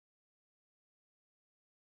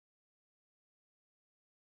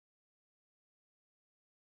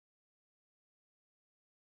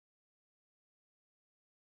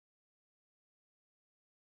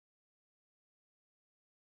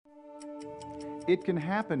It can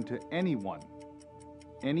happen to anyone,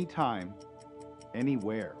 anytime,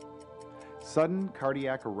 anywhere. Sudden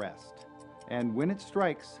cardiac arrest. And when it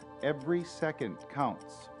strikes, every second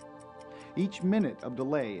counts. Each minute of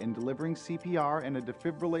delay in delivering CPR and a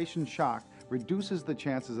defibrillation shock reduces the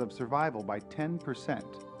chances of survival by 10%.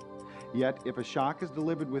 Yet, if a shock is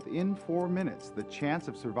delivered within 4 minutes, the chance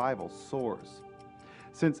of survival soars.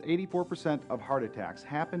 Since 84% of heart attacks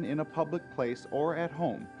happen in a public place or at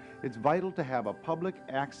home, it's vital to have a public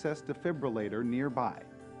access defibrillator nearby.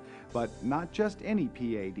 But not just any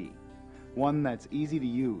PAD, one that's easy to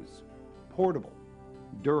use, portable,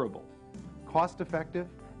 durable, cost-effective,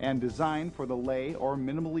 and designed for the lay or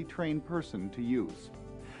minimally trained person to use.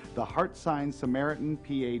 The HEARTSINE Samaritan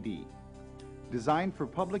PAD. Designed for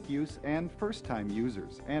public use and first-time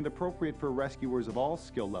users, and appropriate for rescuers of all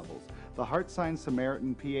skill levels, the HEARTSINE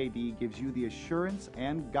Samaritan PAD gives you the assurance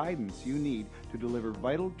and guidance you need to deliver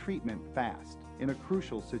vital treatment fast in a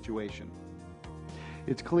crucial situation.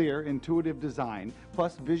 Its clear, intuitive design,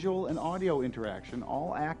 plus visual and audio interaction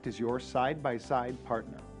all act as your side-by-side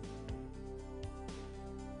partner.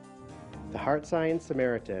 The HEARTSINE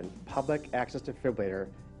Samaritan Public Access Defibrillator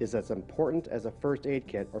is as important as a first aid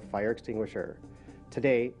kit or fire extinguisher.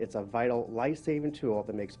 Today, it's a vital, life-saving tool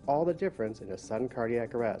that makes all the difference in a sudden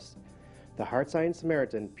cardiac arrest. The HEARTSINE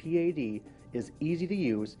Samaritan PAD is easy to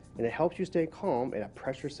use, and it helps you stay calm in a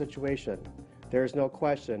pressure situation. There is no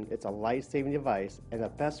question it's a life-saving device and the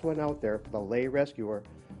best one out there for the lay rescuer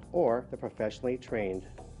or the professionally trained.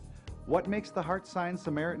 What makes the HEARTSINE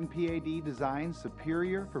Samaritan PAD design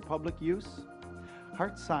superior for public use?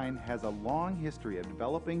 HEARTSINE has a long history of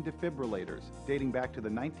developing defibrillators dating back to the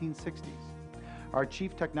 1960s. Our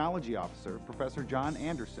Chief Technology Officer, Professor John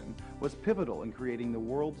Anderson, was pivotal in creating the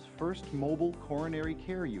world's first mobile coronary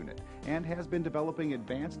care unit and has been developing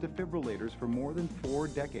advanced defibrillators for more than 4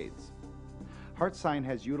 decades. HEARTSINE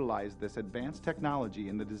has utilized this advanced technology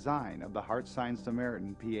in the design of the HEARTSINE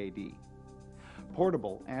Samaritan PAD.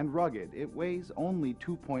 Portable and rugged, it weighs only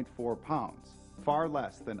 2.4 pounds, far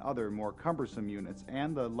less than other more cumbersome units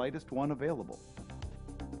and the lightest one available.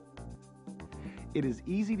 It is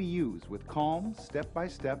easy to use with calm,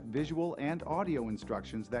 step-by-step visual and audio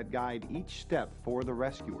instructions that guide each step for the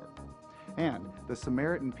rescuer. And the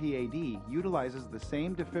Samaritan PAD utilizes the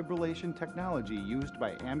same defibrillation technology used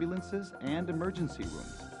by ambulances and emergency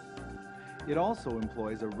rooms. It also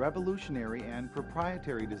employs a revolutionary and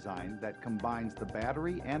proprietary design that combines the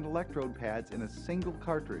battery and electrode pads in a single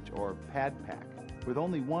cartridge or pad pack with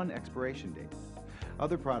only one expiration date.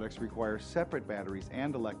 Other products require separate batteries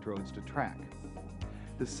and electrodes to track.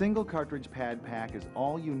 The single cartridge pad pack is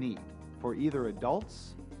all you need for either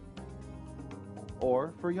adults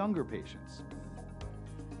or for younger patients.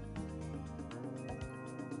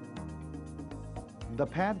 The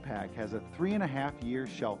pad pack has a 3.5-year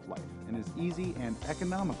shelf life and is easy and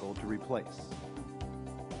economical to replace.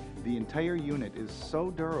 The entire unit is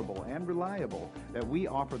so durable and reliable that we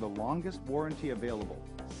offer the longest warranty available,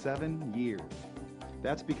 7 years.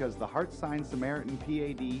 That's because the HEARTSINE Samaritan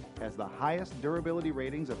PAD has the highest durability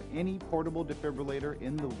ratings of any portable defibrillator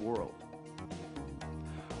in the world.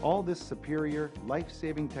 All this superior,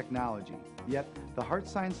 life-saving technology, yet the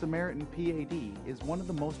HEARTSINE Samaritan PAD is one of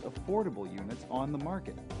the most affordable units on the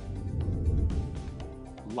market.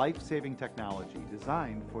 Life-saving technology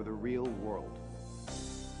designed for the real world.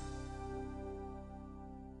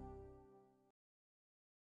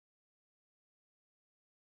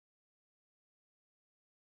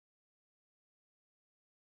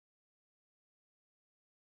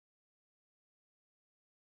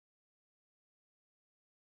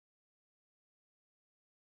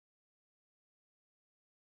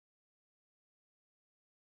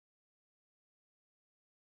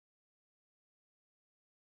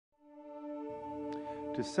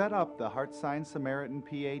 To set up the HEARTSINE Samaritan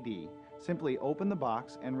PAD, simply open the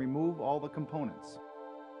box and remove all the components.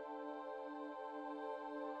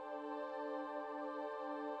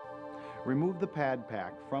 Remove the pad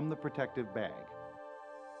pack from the protective bag.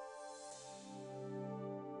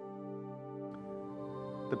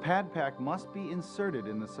 The pad pack must be inserted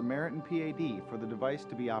in the Samaritan PAD for the device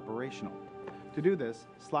to be operational. To do this,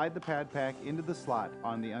 slide the pad pack into the slot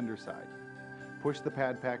on the underside. Push the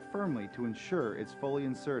pad pack firmly to ensure it's fully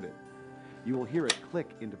inserted. You will hear it click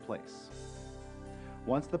into place.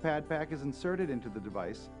 Once the pad pack is inserted into the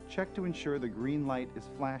device, check to ensure the green light is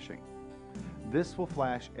flashing. This will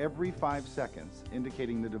flash every 5 seconds,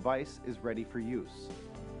 indicating the device is ready for use.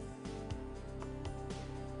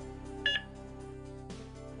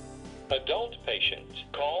 Adult patient,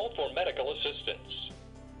 call for medical assistance.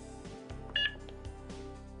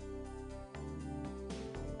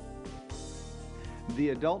 The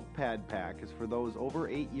adult pad pack is for those over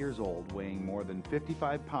 8 years old weighing more than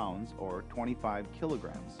 55 pounds or 25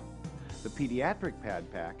 kilograms. The pediatric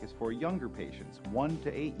pad pack is for younger patients 1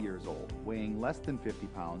 to 8 years old weighing less than 50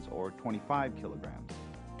 pounds or 25 kilograms.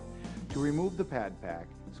 To remove the pad pack,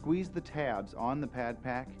 squeeze the tabs on the pad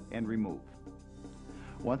pack and remove.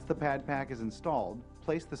 Once the pad pack is installed,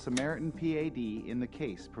 place the Samaritan PAD in the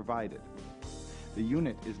case provided. The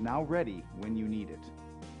unit is now ready when you need it.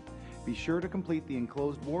 Be sure to complete the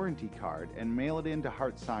enclosed warranty card and mail it in to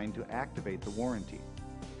HEARTSINE to activate the warranty.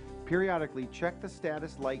 Periodically check the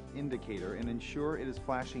status light indicator and ensure it is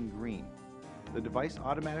flashing green. The device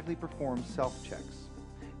automatically performs self-checks.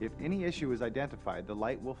 If any issue is identified, the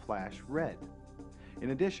light will flash red. In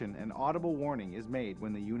addition, an audible warning is made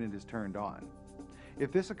when the unit is turned on.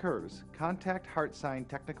 If this occurs, contact HEARTSINE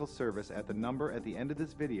Technical Service at the number at the end of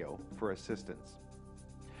this video for assistance.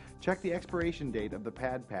 Check the expiration date of the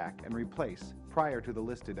pad pack and replace prior to the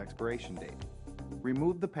listed expiration date.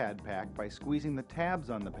 Remove the pad pack by squeezing the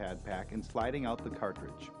tabs on the pad pack and sliding out the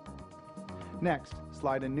cartridge. Next,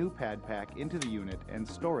 slide a new pad pack into the unit and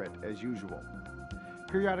store it as usual.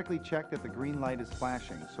 Periodically check that the green light is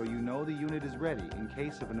flashing so you know the unit is ready in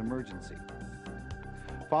case of an emergency.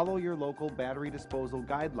 Follow your local battery disposal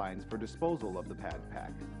guidelines for disposal of the pad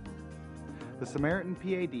pack. The Samaritan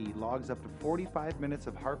PAD logs up to 45 minutes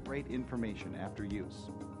of heart rate information after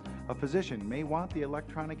use. A physician may want the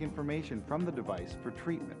electronic information from the device for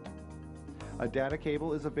treatment. A data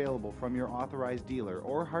cable is available from your authorized dealer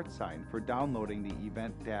or HEARTSINE for downloading the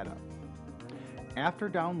event data. After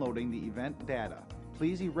downloading the event data,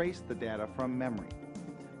 please erase the data from memory.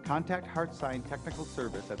 Contact HEARTSINE Technical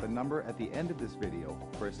Service at the number at the end of this video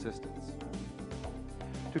for assistance.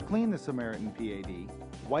 To clean the Samaritan PAD,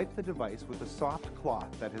 wipe the device with a soft cloth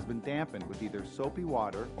that has been dampened with either soapy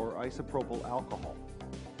water or isopropyl alcohol.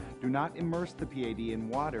 Do not immerse the PAD in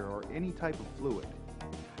water or any type of fluid.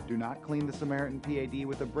 Do not clean the Samaritan PAD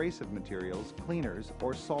with abrasive materials, cleaners,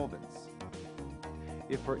 or solvents.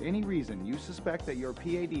 If for any reason you suspect that your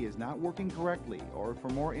PAD is not working correctly, or for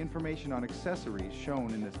more information on accessories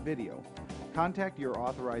shown in this video, contact your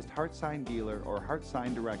authorized HEARTSINE dealer or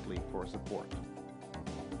HEARTSINE directly for support.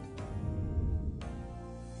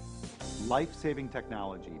 Life-saving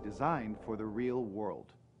technology designed for the real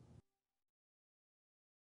world.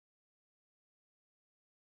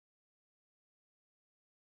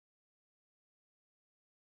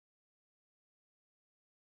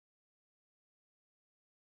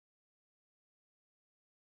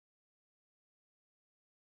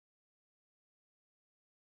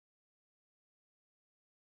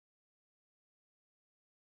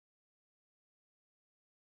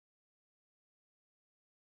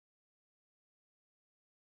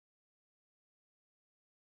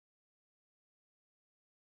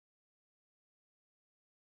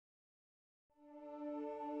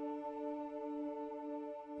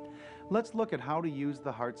 Let's look at how to use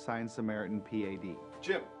the HEARTSINE Samaritan PAD.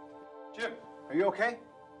 Jim, are you okay?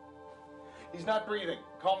 He's not breathing.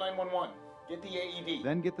 Call 911. Get the AED.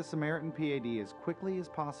 Then get the Samaritan PAD as quickly as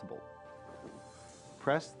possible.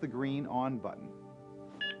 Press the green on button.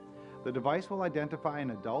 The device will identify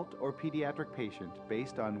an adult or pediatric patient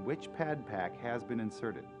based on which pad pack has been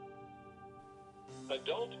inserted.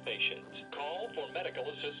 Adult patient, call for medical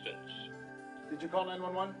assistance. Did you call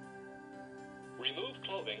 911? Remove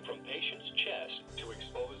clothing from patient's chest to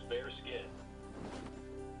expose bare skin.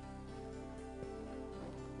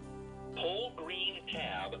 Pull green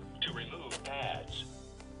tab to remove pads.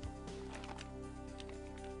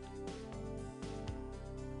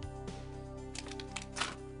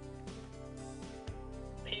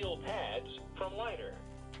 Peel pads from liner.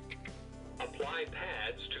 Apply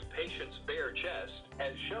pads to patient's bare chest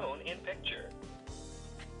as shown in picture.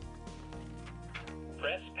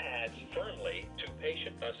 Press pads firmly to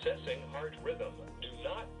patient assessing heart rhythm. Do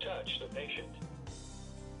not touch the patient.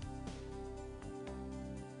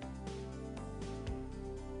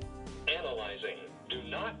 Analyzing. Do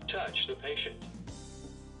not touch the patient.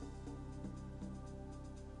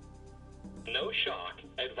 No shock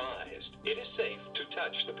advised. It is safe to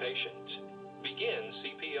touch the patient. Begin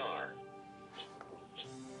CPR.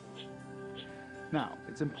 Now,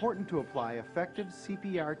 it's important to apply effective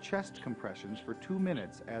CPR chest compressions for 2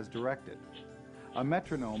 minutes as directed. A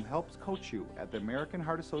metronome helps coach you at the American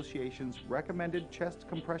Heart Association's recommended chest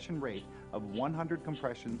compression rate of 100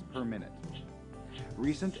 compressions per minute.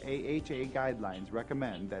 Recent AHA guidelines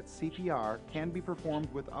recommend that CPR can be performed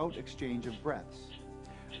without exchange of breaths.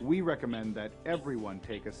 We recommend that everyone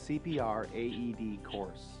take a CPR AED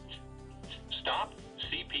course. Stop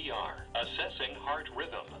CPR. Assessing heart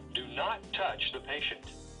rhythm. Do not touch the patient.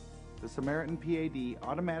 The Samaritan PAD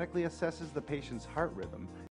automatically assesses the patient's heart rhythm